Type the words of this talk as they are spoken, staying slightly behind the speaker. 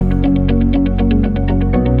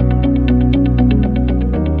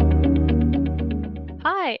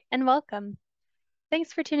and welcome.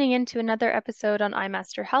 Thanks for tuning in to another episode on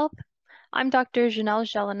iMaster Health. I'm Dr. Janelle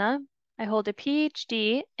Jelena. I hold a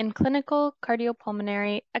PhD in clinical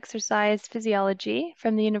cardiopulmonary exercise physiology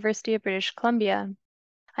from the University of British Columbia.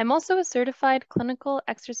 I'm also a certified clinical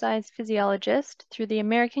exercise physiologist through the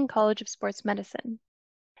American College of Sports Medicine.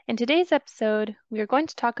 In today's episode, we are going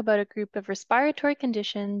to talk about a group of respiratory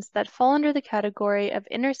conditions that fall under the category of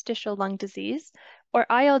interstitial lung disease, or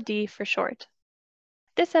ILD for short.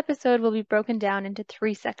 This episode will be broken down into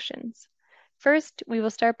 3 sections. First, we will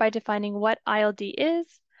start by defining what ILD is,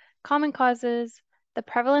 common causes, the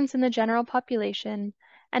prevalence in the general population,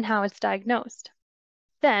 and how it's diagnosed.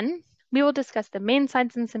 Then, we will discuss the main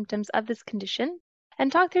signs and symptoms of this condition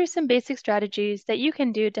and talk through some basic strategies that you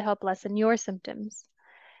can do to help lessen your symptoms.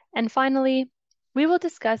 And finally, we will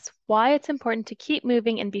discuss why it's important to keep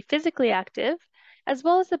moving and be physically active, as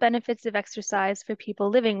well as the benefits of exercise for people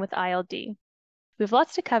living with ILD. We have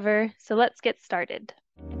lots to cover, so let's get started.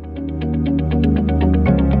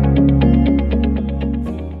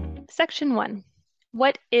 Section 1.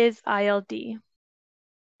 What is ILD?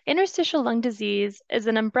 Interstitial lung disease is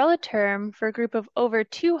an umbrella term for a group of over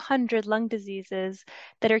 200 lung diseases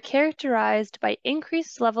that are characterized by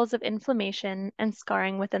increased levels of inflammation and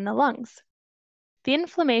scarring within the lungs. The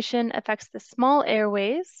inflammation affects the small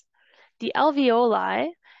airways, the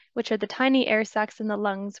alveoli, which are the tiny air sacs in the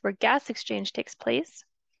lungs where gas exchange takes place,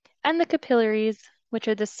 and the capillaries, which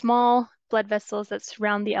are the small blood vessels that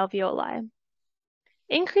surround the alveoli.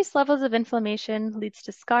 Increased levels of inflammation leads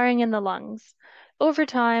to scarring in the lungs. Over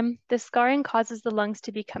time, this scarring causes the lungs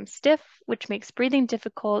to become stiff, which makes breathing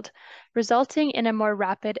difficult, resulting in a more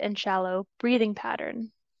rapid and shallow breathing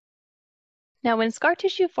pattern. Now, when scar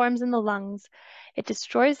tissue forms in the lungs, it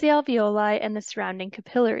destroys the alveoli and the surrounding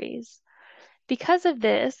capillaries. Because of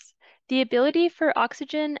this, the ability for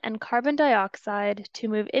oxygen and carbon dioxide to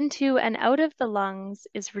move into and out of the lungs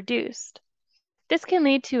is reduced. This can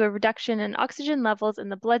lead to a reduction in oxygen levels in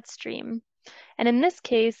the bloodstream, and in this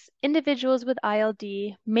case, individuals with ILD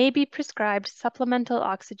may be prescribed supplemental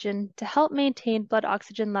oxygen to help maintain blood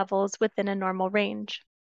oxygen levels within a normal range.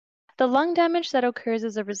 The lung damage that occurs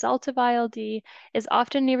as a result of ILD is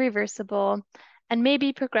often irreversible and may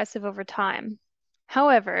be progressive over time.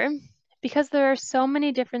 However, because there are so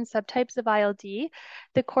many different subtypes of ILD,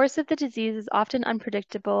 the course of the disease is often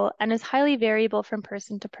unpredictable and is highly variable from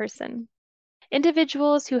person to person.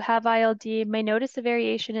 Individuals who have ILD may notice a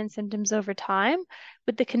variation in symptoms over time,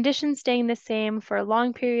 with the condition staying the same for a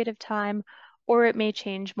long period of time, or it may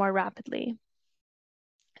change more rapidly.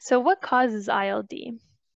 So what causes ILD?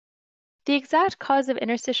 The exact cause of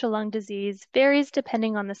interstitial lung disease varies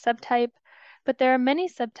depending on the subtype, but there are many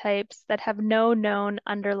subtypes that have no known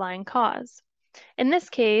underlying cause. In this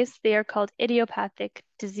case, they are called idiopathic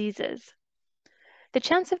diseases. The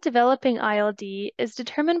chance of developing ILD is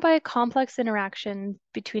determined by a complex interaction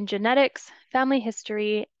between genetics, family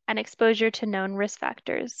history, and exposure to known risk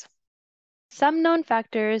factors. Some known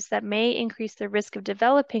factors that may increase the risk of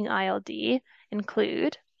developing ILD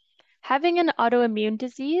include having an autoimmune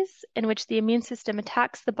disease in which the immune system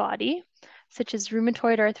attacks the body, such as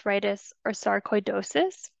rheumatoid arthritis or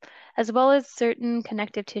sarcoidosis, as well as certain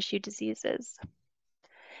connective tissue diseases.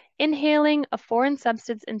 Inhaling a foreign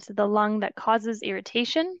substance into the lung that causes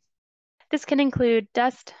irritation. This can include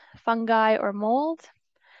dust, fungi, or mold.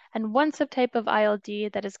 And one subtype of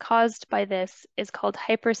ILD that is caused by this is called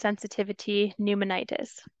hypersensitivity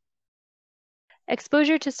pneumonitis.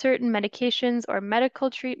 Exposure to certain medications or medical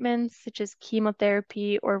treatments, such as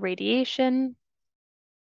chemotherapy or radiation.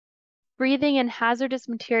 Breathing in hazardous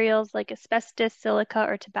materials like asbestos, silica,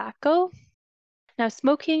 or tobacco. Now,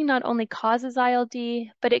 smoking not only causes ILD,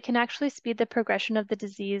 but it can actually speed the progression of the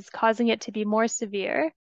disease, causing it to be more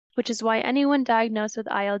severe, which is why anyone diagnosed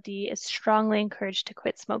with ILD is strongly encouraged to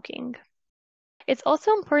quit smoking. It's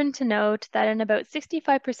also important to note that in about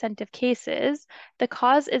 65% of cases, the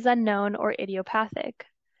cause is unknown or idiopathic.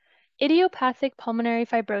 Idiopathic pulmonary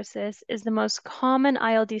fibrosis is the most common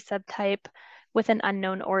ILD subtype with an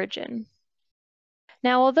unknown origin.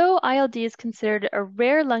 Now, although ILD is considered a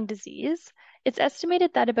rare lung disease, it's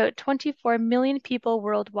estimated that about 24 million people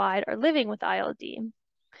worldwide are living with ILD.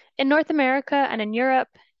 In North America and in Europe,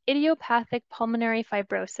 idiopathic pulmonary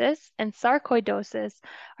fibrosis and sarcoidosis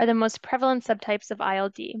are the most prevalent subtypes of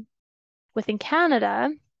ILD. Within Canada,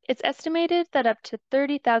 it's estimated that up to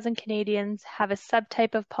 30,000 Canadians have a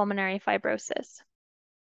subtype of pulmonary fibrosis.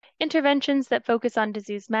 Interventions that focus on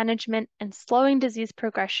disease management and slowing disease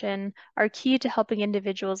progression are key to helping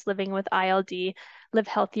individuals living with ILD live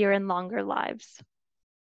healthier and longer lives.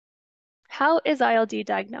 How is ILD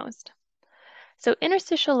diagnosed? So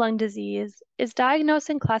interstitial lung disease is diagnosed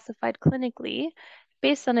and classified clinically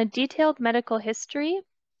based on a detailed medical history,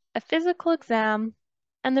 a physical exam,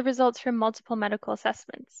 and the results from multiple medical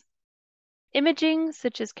assessments. Imaging,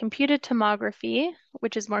 such as computed tomography,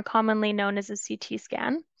 which is more commonly known as a CT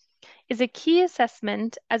scan, is a key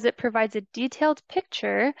assessment as it provides a detailed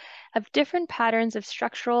picture of different patterns of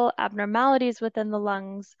structural abnormalities within the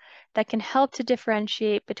lungs that can help to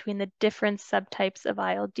differentiate between the different subtypes of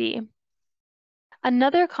ILD.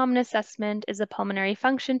 Another common assessment is a pulmonary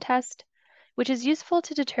function test, which is useful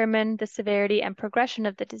to determine the severity and progression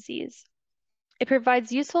of the disease. It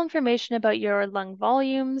provides useful information about your lung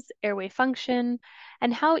volumes, airway function,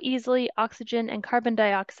 and how easily oxygen and carbon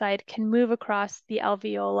dioxide can move across the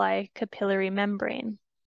alveoli capillary membrane.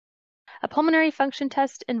 A pulmonary function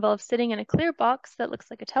test involves sitting in a clear box that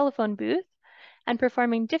looks like a telephone booth and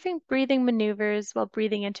performing different breathing maneuvers while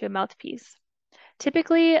breathing into a mouthpiece.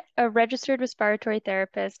 Typically, a registered respiratory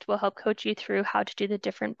therapist will help coach you through how to do the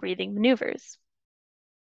different breathing maneuvers.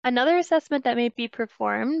 Another assessment that may be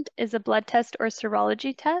performed is a blood test or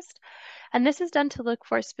serology test, and this is done to look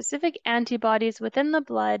for specific antibodies within the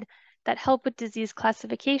blood that help with disease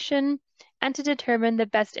classification and to determine the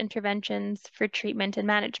best interventions for treatment and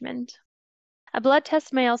management. A blood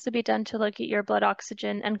test may also be done to look at your blood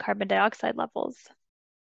oxygen and carbon dioxide levels.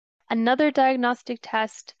 Another diagnostic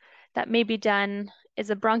test that may be done is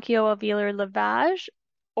a bronchoalveolar lavage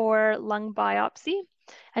or lung biopsy.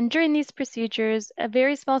 And during these procedures, a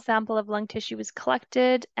very small sample of lung tissue is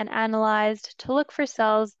collected and analyzed to look for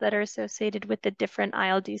cells that are associated with the different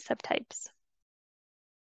ILD subtypes.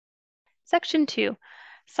 Section 2,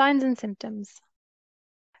 signs and symptoms.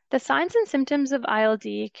 The signs and symptoms of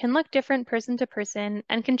ILD can look different person to person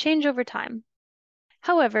and can change over time.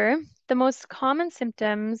 However, the most common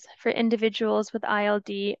symptoms for individuals with ILD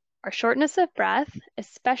are shortness of breath,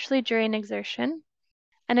 especially during exertion,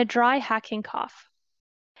 and a dry hacking cough.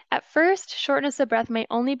 At first, shortness of breath may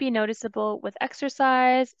only be noticeable with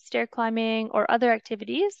exercise, stair climbing, or other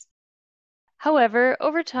activities. However,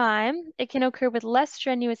 over time, it can occur with less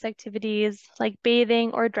strenuous activities like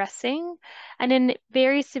bathing or dressing, and in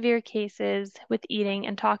very severe cases with eating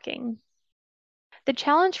and talking. The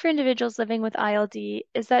challenge for individuals living with ILD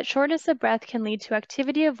is that shortness of breath can lead to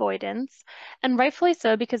activity avoidance, and rightfully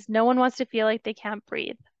so because no one wants to feel like they can't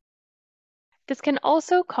breathe. This can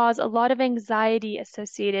also cause a lot of anxiety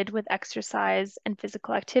associated with exercise and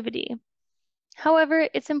physical activity. However,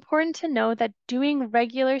 it's important to know that doing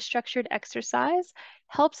regular structured exercise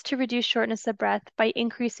helps to reduce shortness of breath by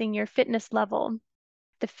increasing your fitness level.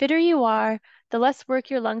 The fitter you are, the less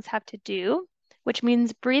work your lungs have to do, which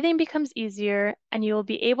means breathing becomes easier and you will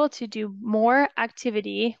be able to do more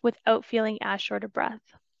activity without feeling as short of breath.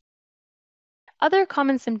 Other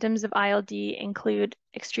common symptoms of ILD include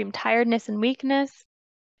extreme tiredness and weakness,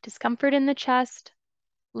 discomfort in the chest,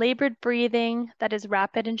 labored breathing that is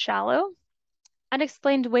rapid and shallow,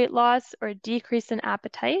 unexplained weight loss or decrease in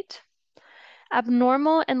appetite,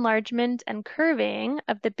 abnormal enlargement and curving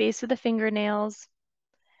of the base of the fingernails,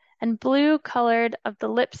 and blue colored of the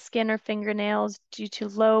lip, skin, or fingernails due to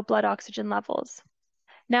low blood oxygen levels.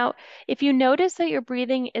 Now, if you notice that your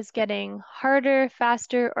breathing is getting harder,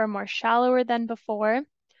 faster, or more shallower than before,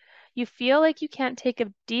 you feel like you can't take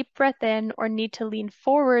a deep breath in or need to lean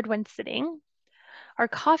forward when sitting, are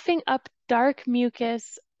coughing up dark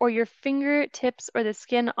mucus, or your fingertips or the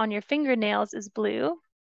skin on your fingernails is blue,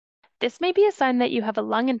 this may be a sign that you have a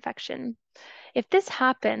lung infection. If this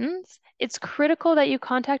happens, it's critical that you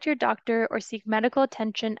contact your doctor or seek medical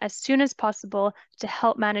attention as soon as possible to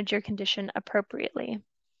help manage your condition appropriately.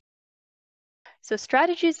 So,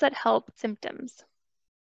 strategies that help symptoms.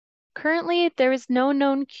 Currently, there is no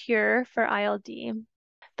known cure for ILD.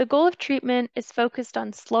 The goal of treatment is focused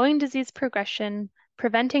on slowing disease progression,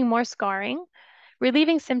 preventing more scarring,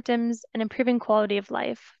 relieving symptoms, and improving quality of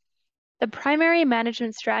life. The primary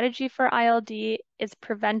management strategy for ILD is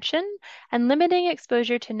prevention and limiting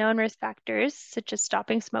exposure to known risk factors, such as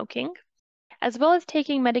stopping smoking, as well as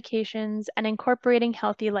taking medications and incorporating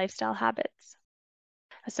healthy lifestyle habits.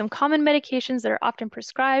 Some common medications that are often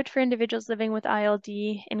prescribed for individuals living with ILD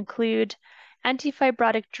include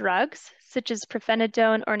antifibrotic drugs, such as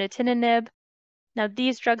pirfenidone or nintedanib. Now,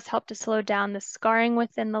 these drugs help to slow down the scarring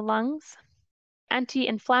within the lungs.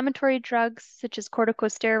 Anti-inflammatory drugs, such as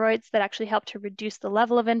corticosteroids, that actually help to reduce the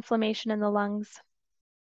level of inflammation in the lungs.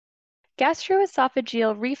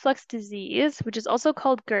 Gastroesophageal reflux disease, which is also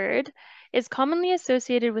called GERD, is commonly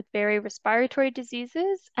associated with various respiratory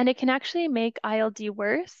diseases, and it can actually make ILD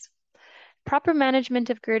worse. Proper management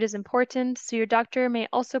of GERD is important, so your doctor may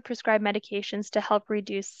also prescribe medications to help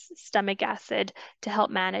reduce stomach acid to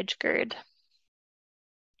help manage GERD.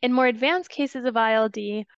 In more advanced cases of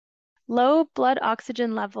ILD, low blood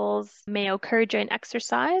oxygen levels may occur during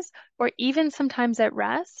exercise or even sometimes at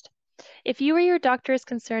rest. If you or your doctor is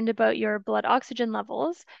concerned about your blood oxygen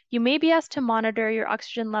levels, you may be asked to monitor your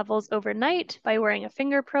oxygen levels overnight by wearing a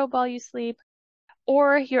finger probe while you sleep,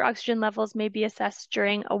 or your oxygen levels may be assessed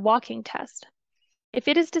during a walking test. If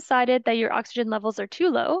it is decided that your oxygen levels are too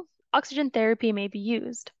low, oxygen therapy may be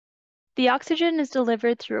used. The oxygen is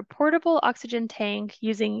delivered through a portable oxygen tank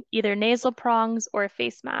using either nasal prongs or a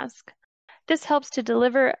face mask. This helps to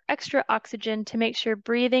deliver extra oxygen to make sure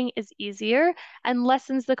breathing is easier and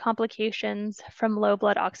lessens the complications from low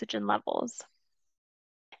blood oxygen levels.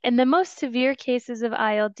 In the most severe cases of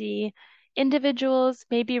ILD, individuals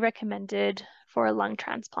may be recommended for a lung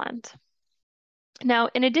transplant. Now,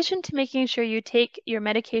 in addition to making sure you take your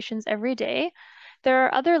medications every day, there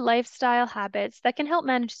are other lifestyle habits that can help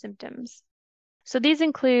manage symptoms. So these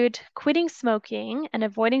include quitting smoking and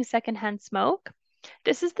avoiding secondhand smoke.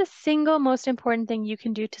 This is the single most important thing you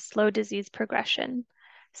can do to slow disease progression.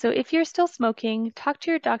 So if you're still smoking, talk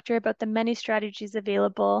to your doctor about the many strategies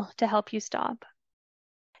available to help you stop.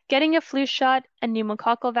 Getting a flu shot and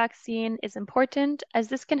pneumococcal vaccine is important, as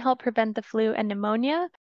this can help prevent the flu and pneumonia,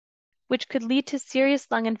 which could lead to serious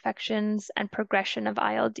lung infections and progression of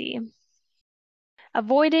ILD.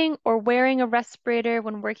 Avoiding or wearing a respirator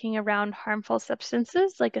when working around harmful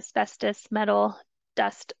substances like asbestos, metal,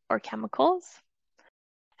 dust, or chemicals.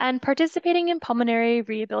 And participating in pulmonary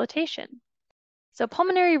rehabilitation. So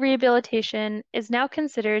pulmonary rehabilitation is now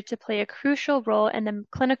considered to play a crucial role in the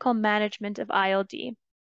clinical management of ILD.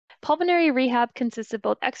 Pulmonary rehab consists of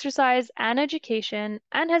both exercise and education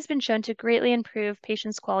and has been shown to greatly improve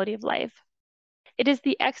patients' quality of life. It is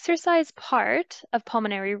the exercise part of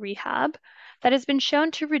pulmonary rehab that has been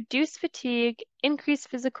shown to reduce fatigue, increase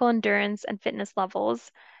physical endurance and fitness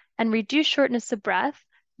levels, and reduce shortness of breath,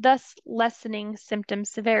 thus lessening symptom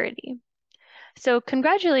severity. So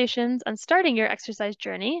congratulations on starting your exercise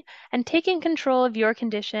journey and taking control of your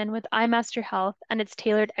condition with iMaster Health and its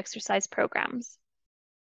tailored exercise programs.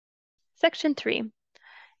 Section 3,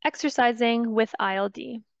 Exercising with ILD.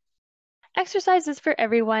 Exercise is for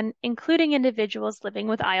everyone, including individuals living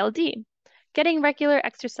with ILD. Getting regular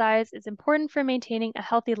exercise is important for maintaining a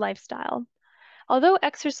healthy lifestyle. Although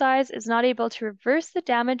exercise is not able to reverse the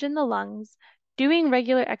damage in the lungs, doing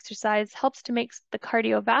regular exercise helps to make the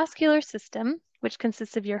cardiovascular system, which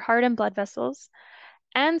consists of your heart and blood vessels,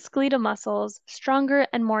 and skeletal muscles, stronger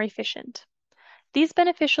and more efficient. These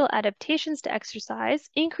beneficial adaptations to exercise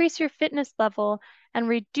increase your fitness level and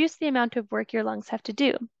reduce the amount of work your lungs have to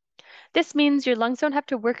do. This means your lungs don't have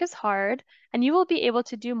to work as hard, and you will be able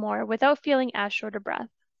to do more without feeling as short of breath.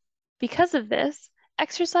 Because of this,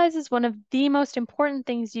 exercise is one of the most important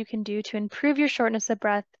things you can do to improve your shortness of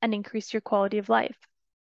breath and increase your quality of life.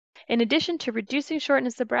 In addition to reducing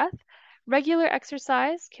shortness of breath, regular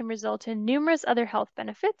exercise can result in numerous other health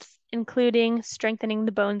benefits, including strengthening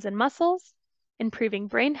the bones and muscles, improving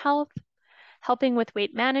brain health, helping with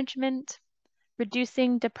weight management,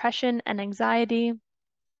 reducing depression and anxiety,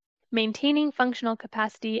 maintaining functional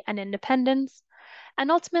capacity and independence, and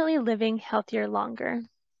ultimately living healthier longer.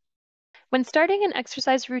 When starting an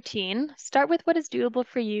exercise routine, start with what is doable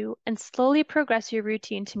for you and slowly progress your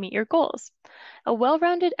routine to meet your goals. A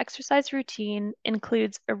well-rounded exercise routine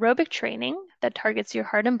includes aerobic training that targets your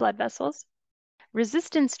heart and blood vessels,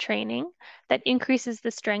 resistance training that increases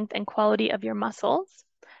the strength and quality of your muscles,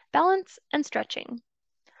 balance, and stretching.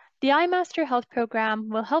 The iMaster Health program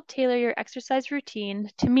will help tailor your exercise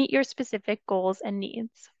routine to meet your specific goals and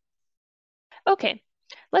needs. Okay,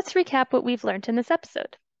 let's recap what we've learned in this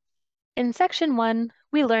episode. In Section 1,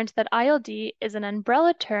 we learned that ILD is an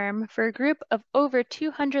umbrella term for a group of over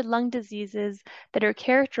 200 lung diseases that are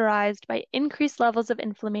characterized by increased levels of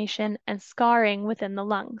inflammation and scarring within the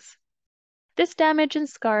lungs. This damage and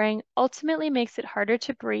scarring ultimately makes it harder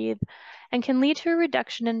to breathe and can lead to a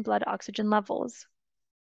reduction in blood oxygen levels.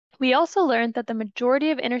 We also learned that the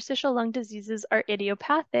majority of interstitial lung diseases are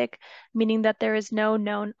idiopathic, meaning that there is no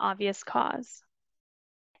known obvious cause.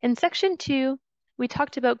 In Section 2, we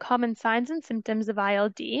talked about common signs and symptoms of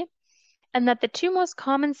ILD, and that the two most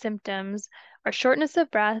common symptoms are shortness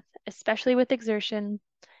of breath, especially with exertion,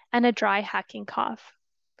 and a dry hacking cough.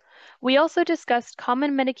 We also discussed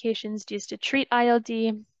common medications used to treat ILD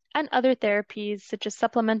and other therapies such as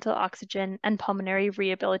supplemental oxygen and pulmonary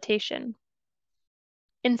rehabilitation.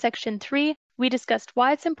 In Section 3, we discussed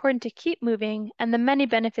why it's important to keep moving and the many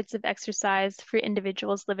benefits of exercise for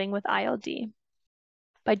individuals living with ILD.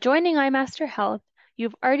 By joining iMaster Health,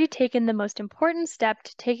 you've already taken the most important step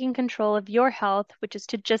to taking control of your health, which is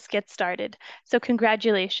to just get started. So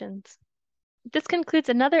congratulations. This concludes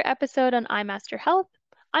another episode on iMaster Health.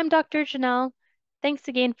 I'm Dr. Janelle. Thanks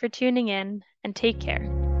again for tuning in and take care.